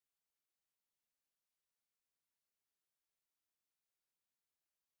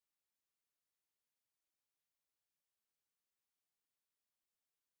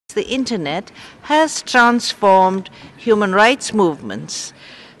The internet has transformed human rights movements.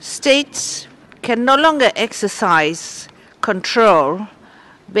 States can no longer exercise control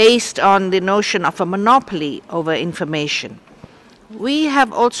based on the notion of a monopoly over information. We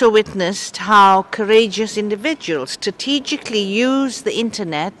have also witnessed how courageous individuals strategically use the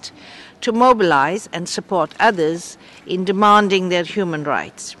internet to mobilize and support others in demanding their human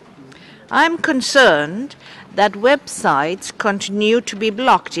rights. I'm concerned that websites continue to be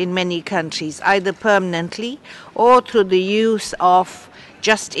blocked in many countries, either permanently or through the use of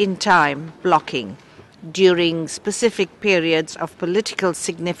just-in-time blocking during specific periods of political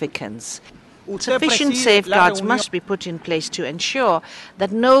significance. Sufficient safeguards must be put in place to ensure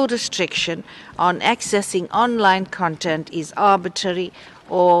that no restriction on accessing online content is arbitrary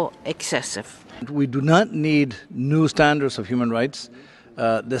or excessive. We do not need new standards of human rights.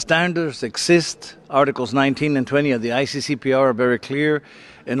 The standards exist. Articles 19 and 20 of the ICCPR are very clear,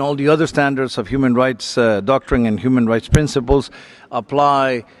 and all the other standards of human rights doctrine and human rights principles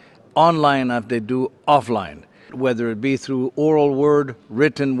apply online as they do offline, whether it be through oral word,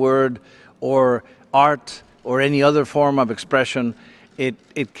 written word, or art, or any other form of expression.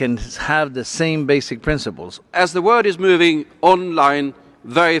 It can have the same basic principles. As the world is moving online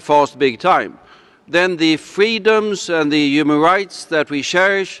very fast, big time, then the freedoms and the human rights that we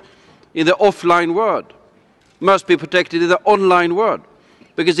cherish in the offline world must be protected in the online world.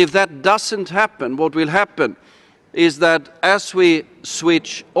 Because if that doesn't happen, what will happen is that as we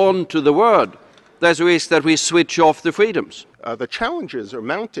switch on to the world, there's a risk that we switch off the freedoms. The challenges are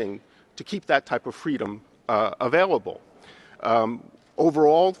mounting to keep that type of freedom available.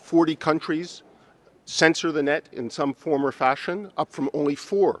 Overall, 40 countries censor the net in some form or fashion, up from only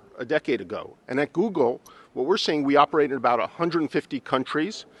 4 a decade ago. And at Google, what we're seeing, we operate in about 150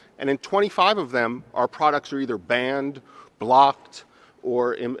 countries, and in 25 of them, our products are either banned, blocked,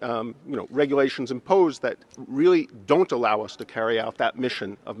 or regulations imposed that really don't allow us to carry out that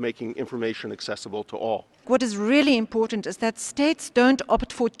mission of making information accessible to all. What is really important is that states don't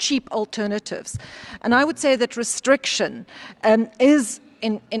opt for cheap alternatives. And I would say that restriction is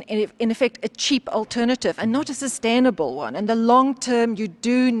in effect a cheap alternative and not a sustainable one. In the long term, you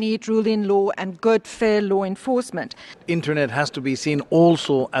do need rule in law and good, fair law enforcement. Internet has to be seen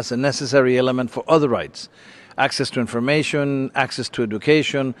also as a necessary element for other rights. Access to information, access to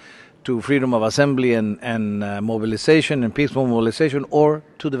education, to freedom of assembly and mobilization and peaceful mobilization, or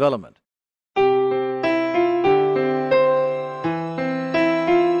to development.